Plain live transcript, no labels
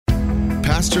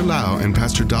Pastor Lau and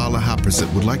Pastor Dala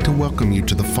Haprasit would like to welcome you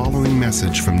to the following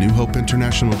message from New Hope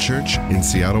International Church in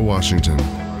Seattle, Washington.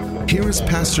 Here is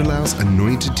Pastor Lau's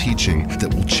anointed teaching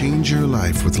that will change your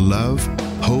life with love,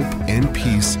 hope, and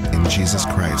peace in Jesus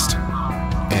Christ.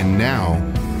 And now,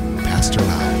 Pastor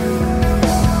Lau.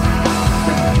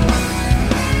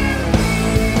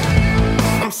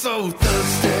 I'm so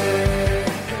thirsty.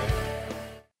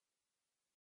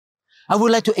 I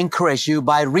would like to encourage you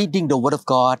by reading the Word of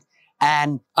God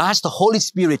and ask the Holy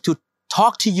Spirit to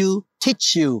talk to you,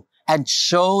 teach you, and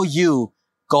show you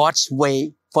God's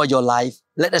way for your life.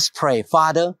 Let us pray.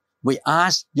 Father, we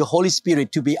ask your Holy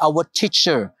Spirit to be our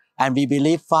teacher, and we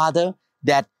believe, Father,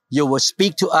 that you will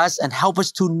speak to us and help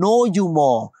us to know you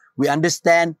more. We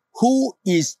understand who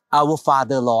is our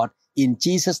Father, Lord. In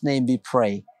Jesus' name we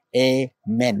pray.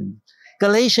 Amen.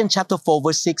 Galatians chapter 4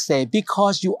 verse 6 says,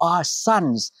 because you are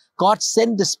sons, God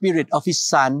sent the Spirit of His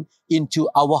Son into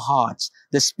our hearts,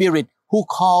 the Spirit who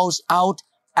calls out,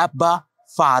 Abba,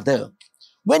 Father.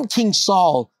 When King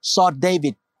Saul saw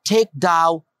David take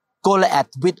down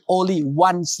Goliath with only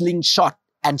one slingshot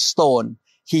and stone,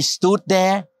 he stood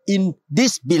there in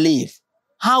disbelief.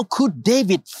 How could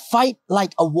David fight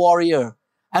like a warrior?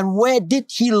 And where did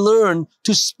he learn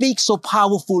to speak so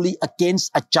powerfully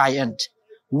against a giant?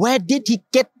 Where did he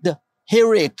get the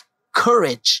heroic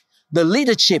courage, the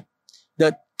leadership,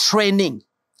 the training?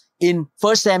 In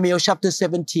 1 Samuel chapter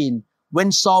 17,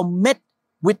 when Saul met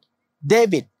with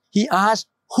David, he asked,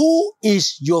 who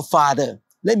is your father?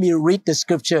 Let me read the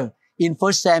scripture in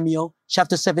 1 Samuel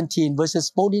chapter 17,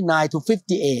 verses 49 to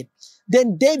 58.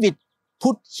 Then David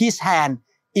put his hand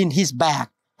in his bag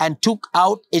and took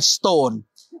out a stone,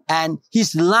 and he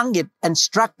slung it and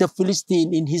struck the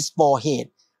Philistine in his forehead,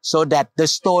 so that the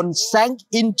stone sank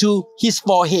into his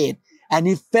forehead, and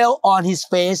he fell on his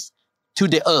face to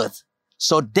the earth.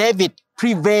 So David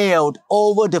prevailed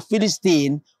over the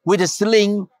Philistine with a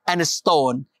sling and a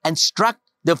stone, and struck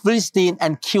the Philistine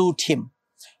and killed him.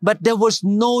 But there was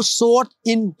no sword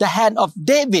in the hand of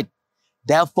David.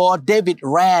 Therefore David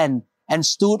ran and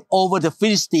stood over the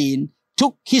Philistine,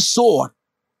 took his sword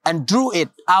and drew it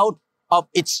out of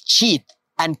its sheath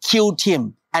and killed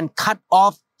him and cut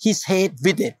off his head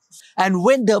with it. And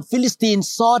when the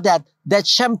Philistines saw that their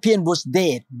champion was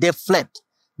dead, they fled.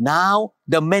 Now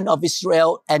the men of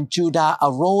Israel and Judah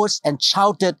arose and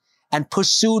shouted and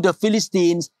pursued the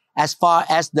Philistines as far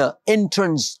as the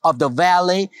entrance of the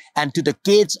valley and to the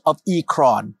gates of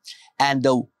Ekron. And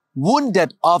the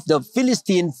wounded of the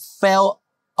Philistines fell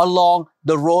along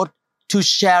the road to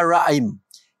Sharaim,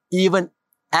 even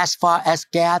as far as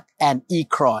Gath and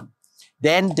Ekron.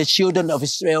 Then the children of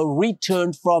Israel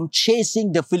returned from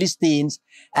chasing the Philistines,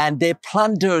 and they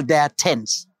plundered their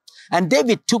tents. And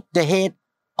David took the head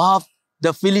of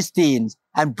the Philistines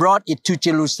and brought it to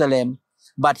Jerusalem,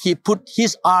 but he put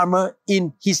his armor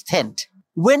in his tent.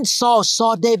 When Saul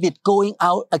saw David going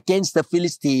out against the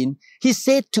Philistine, he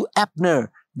said to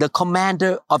Abner, the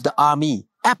commander of the army,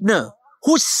 Abner,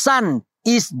 whose son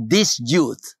is this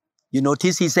youth? You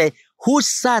notice he said, whose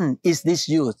son is this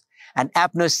youth? And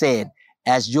Abner said,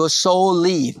 as your soul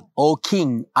live, O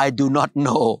king, I do not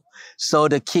know. So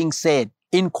the king said,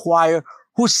 inquire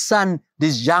whose son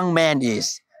this young man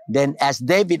is. Then as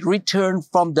David returned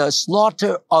from the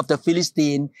slaughter of the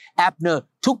Philistine, Abner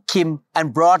took him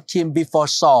and brought him before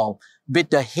Saul with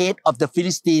the head of the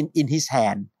Philistine in his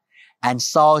hand. And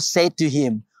Saul said to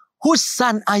him, whose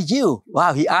son are you?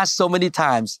 Wow, he asked so many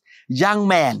times. Young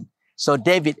man. So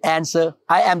David answered,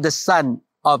 I am the son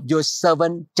of your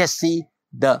servant Jesse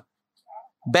the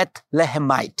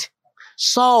Bethlehemite.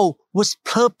 Saul was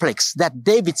perplexed that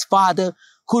David's father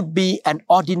could be an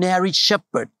ordinary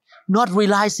shepherd, not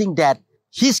realizing that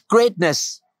his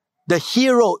greatness, the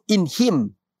hero in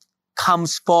him,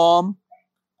 comes from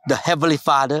the Heavenly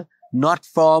Father, not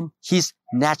from his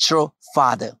natural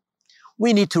father.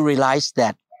 We need to realize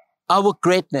that our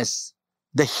greatness,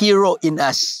 the hero in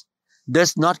us,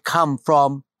 does not come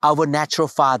from our natural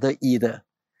father either.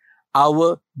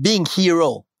 Our being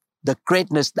hero, the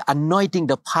greatness, the anointing,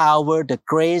 the power, the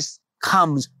grace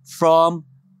comes from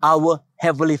our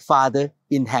Heavenly Father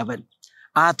in heaven.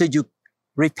 After you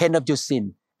repent of your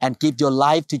sin and give your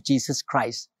life to Jesus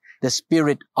Christ, the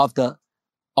Spirit of the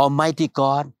Almighty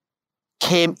God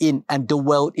came in and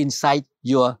dwelled inside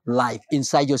your life,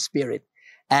 inside your spirit.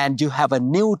 And you have a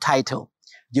new title.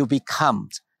 You become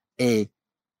a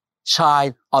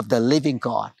child of the living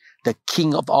God, the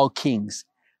King of all kings,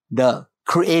 the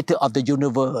creator of the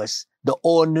universe, the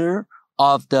owner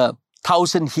of the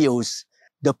thousand hills,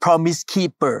 the promise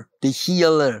keeper, the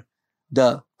healer,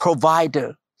 the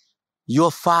provider. Your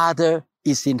Father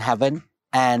is in heaven,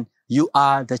 and you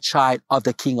are the child of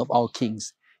the King of all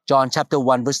kings. John chapter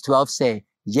 1 verse 12 say,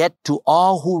 yet to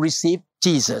all who receive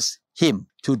Jesus, him,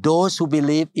 to those who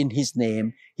believe in his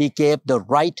name, he gave the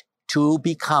right to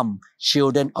become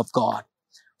children of God.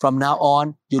 From now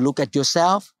on, you look at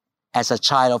yourself as a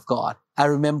child of God. I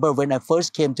remember when I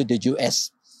first came to the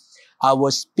US, I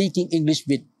was speaking English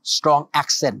with strong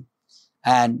accent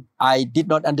and I did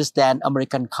not understand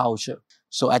American culture.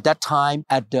 So at that time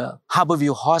at the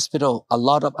Harborview Hospital, a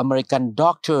lot of American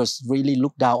doctors really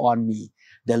looked down on me.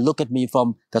 They look at me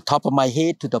from the top of my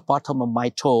head to the bottom of my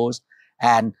toes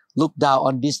and looked down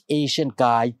on this Asian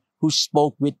guy who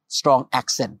spoke with strong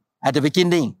accent. At the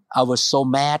beginning, I was so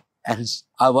mad and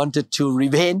I wanted to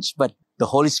revenge, but the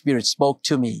Holy Spirit spoke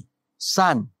to me.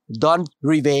 Son, don't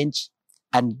revenge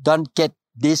and don't get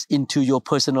this into your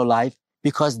personal life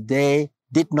because they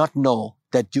did not know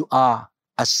that you are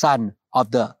a son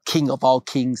of the King of all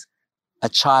kings, a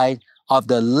child of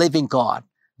the living God.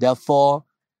 Therefore,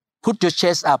 put your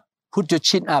chest up, put your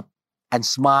chin up and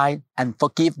smile and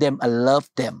forgive them and love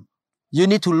them. You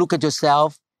need to look at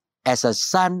yourself as a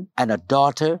son and a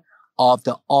daughter of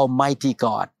the Almighty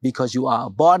God because you are a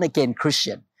born-again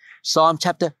Christian. Psalm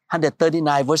chapter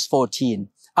 139 verse 14.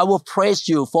 I will praise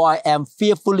you for I am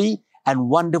fearfully and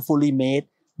wonderfully made.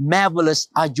 Marvelous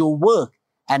are your works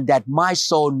and that my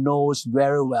soul knows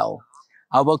very well.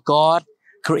 Our God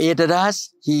created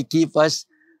us. He gave us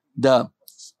the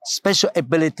special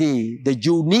ability, the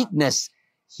uniqueness.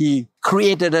 He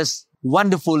created us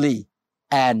wonderfully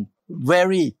and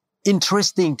very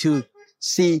interesting to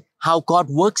see how God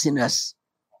works in us.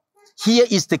 Here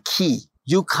is the key.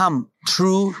 You come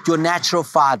through your natural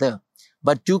father,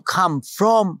 but you come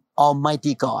from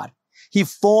Almighty God. He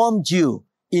formed you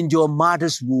in your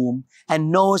mother's womb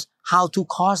and knows how to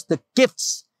cause the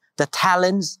gifts, the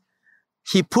talents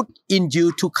He put in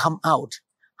you to come out,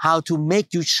 how to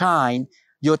make you shine.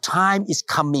 Your time is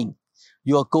coming.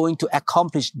 You are going to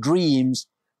accomplish dreams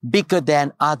bigger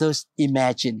than others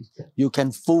imagine. You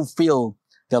can fulfill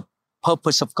the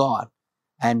purpose of God.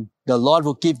 And the Lord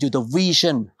will give you the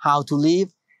vision how to live.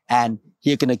 And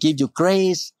He's going to give you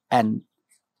grace and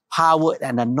power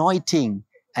and anointing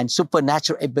and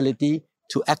supernatural ability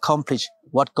to accomplish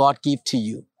what God gives to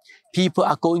you. People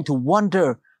are going to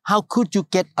wonder, how could you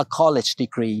get a college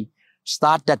degree,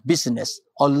 start that business,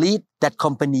 or lead that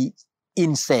company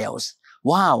in sales?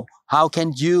 Wow, how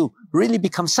can you really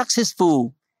become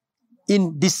successful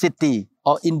in this city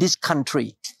or in this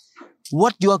country?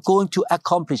 What you are going to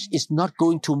accomplish is not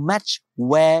going to match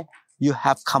where you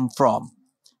have come from.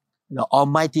 The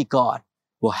Almighty God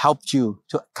will help you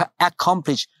to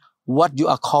accomplish what you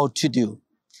are called to do.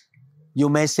 You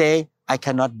may say, I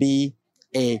cannot be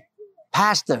a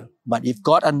pastor, but if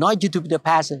God anoints you to be the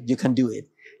pastor, you can do it.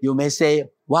 You may say,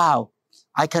 wow,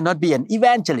 I cannot be an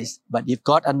evangelist, but if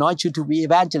God anoints you to be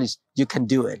evangelist, you can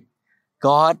do it.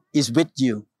 God is with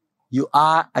you. You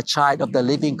are a child of the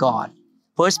living God.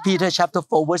 1 Peter chapter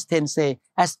 4 verse 10 say,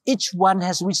 as each one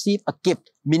has received a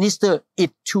gift, minister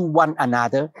it to one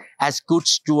another as good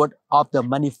steward of the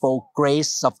manifold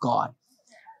grace of God.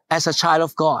 As a child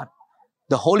of God,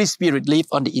 the Holy Spirit lives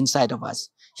on the inside of us.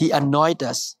 He anoints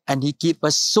us and He gives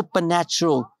us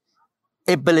supernatural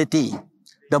ability,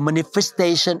 the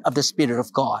manifestation of the Spirit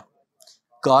of God.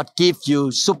 God gives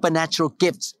you supernatural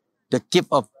gifts, the gift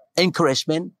of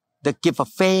encouragement, the gift of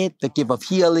faith, the gift of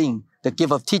healing, the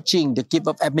gift of teaching, the gift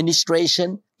of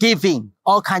administration, giving,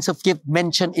 all kinds of gifts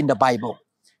mentioned in the Bible.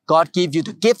 God gives you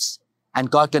the gifts and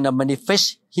God gonna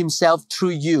manifest Himself through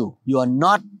you. You are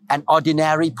not an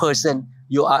ordinary person.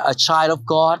 You are a child of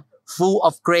God, full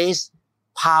of grace,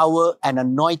 power, and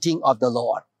anointing of the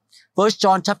Lord. 1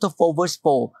 John chapter 4 verse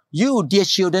 4, you, dear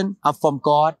children, are from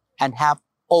God and have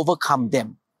overcome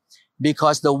them,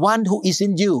 because the one who is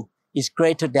in you is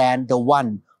greater than the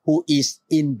one who is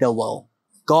in the world.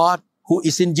 God who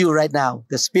is in you right now,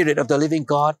 the Spirit of the living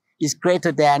God, is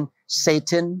greater than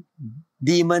Satan,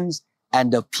 demons,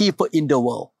 and the people in the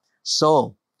world.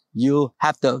 So you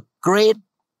have the great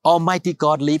Almighty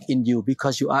God live in you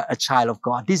because you are a child of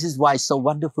God. This is why it's so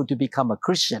wonderful to become a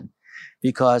Christian,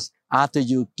 because after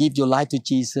you give your life to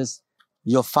Jesus,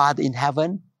 your Father in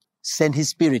heaven sent His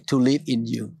Spirit to live in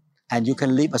you. And you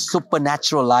can live a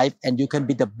supernatural life and you can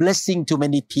be the blessing to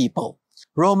many people.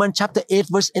 Romans chapter 8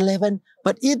 verse 11,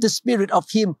 but if the Spirit of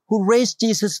Him who raised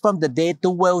Jesus from the dead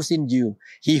dwells in you,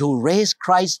 He who raised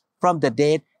Christ from the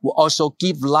dead will also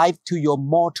give life to your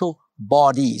mortal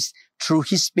bodies through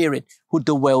His Spirit who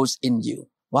dwells in you.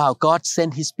 Wow, God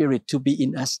sent His Spirit to be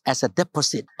in us as a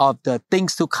deposit of the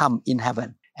things to come in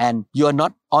heaven. And you are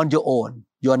not on your own.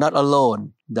 You are not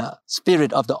alone. The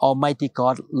Spirit of the Almighty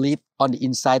God lives on the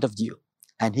inside of you.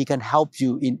 and He can help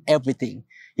you in everything.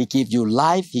 He gives you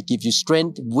life. He gives you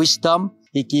strength, wisdom.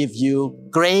 He gives you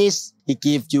grace. He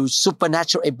gives you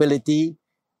supernatural ability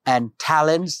and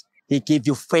talents. He gives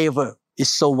you favor. It's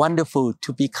so wonderful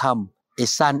to become a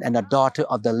son and a daughter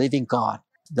of the living God.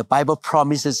 The Bible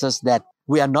promises us that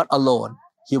we are not alone.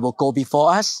 He will go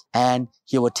before us and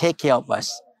He will take care of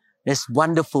us. It's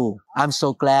wonderful. I'm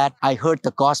so glad I heard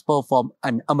the gospel from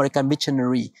an American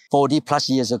missionary 40 plus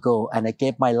years ago, and I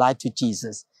gave my life to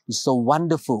Jesus. It's so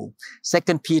wonderful.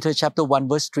 2 Peter chapter 1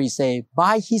 verse 3 say,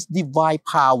 by His divine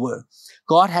power,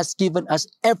 God has given us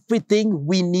everything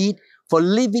we need for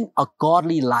living a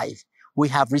godly life. We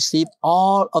have received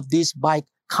all of this by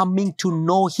coming to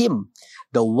know Him,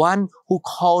 the one who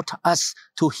called us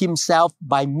to Himself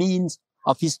by means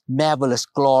of His marvelous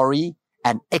glory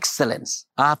and excellence.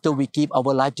 After we give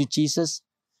our life to Jesus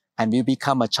and we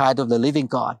become a child of the living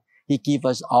God, He gives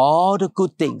us all the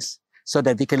good things so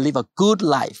that we can live a good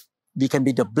life. We can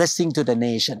be the blessing to the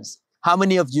nations. How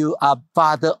many of you are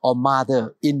father or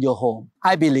mother in your home?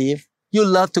 I believe you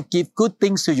love to give good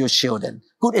things to your children,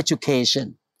 good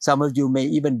education. Some of you may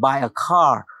even buy a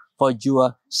car for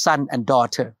your son and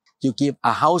daughter. You give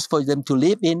a house for them to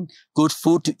live in, good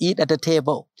food to eat at the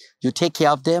table. You take care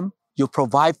of them. You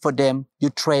provide for them. You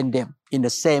train them in the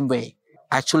same way.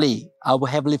 Actually, our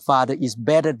Heavenly Father is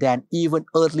better than even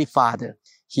earthly father.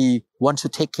 He wants to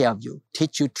take care of you,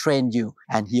 teach you, train you,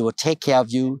 and He will take care of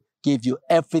you, give you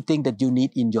everything that you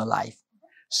need in your life.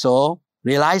 So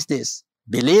realize this,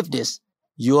 believe this.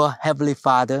 Your Heavenly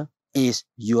Father is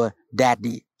your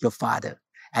daddy, your father,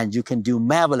 and you can do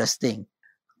marvelous things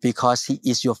because He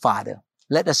is your Father.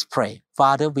 Let us pray.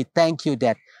 Father, we thank You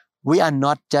that we are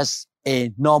not just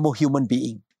a normal human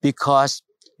being because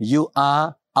You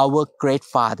are our great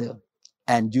Father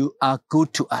and You are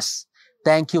good to us.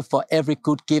 Thank You for every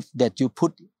good gift that You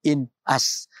put in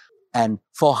us and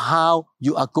for how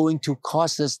You are going to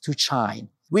cause us to shine.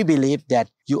 We believe that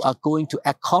You are going to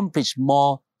accomplish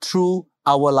more through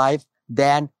our life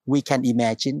than we can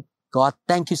imagine. God,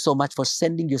 thank You so much for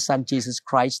sending Your Son, Jesus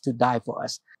Christ, to die for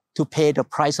us, to pay the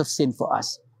price of sin for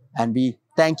us. And we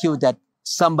thank You that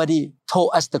somebody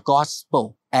told us the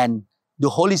gospel and the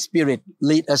Holy Spirit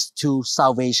lead us to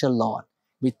salvation, Lord.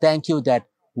 We thank You that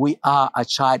we are a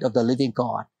child of the living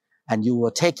God and You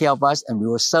will take care of us and we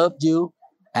will serve You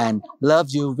and love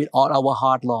You with all our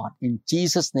heart, Lord. In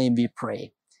Jesus' name we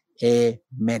pray.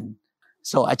 Amen.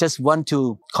 So I just want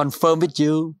to confirm with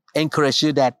you, encourage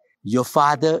you that your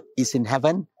Father is in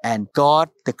heaven and God,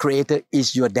 the Creator,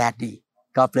 is your daddy.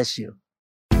 God bless you.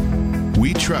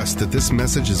 We trust that this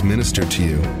message is ministered to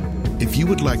you. If you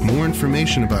would like more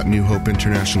information about New Hope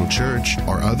International Church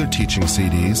or other teaching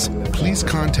CDs, please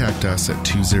contact us at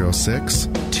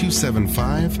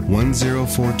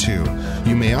 206-275-1042.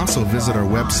 You may also visit our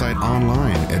website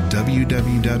online at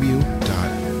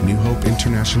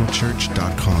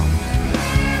www.newhopeinternationalchurch.com.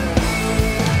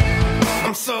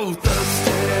 I'm so thirsty.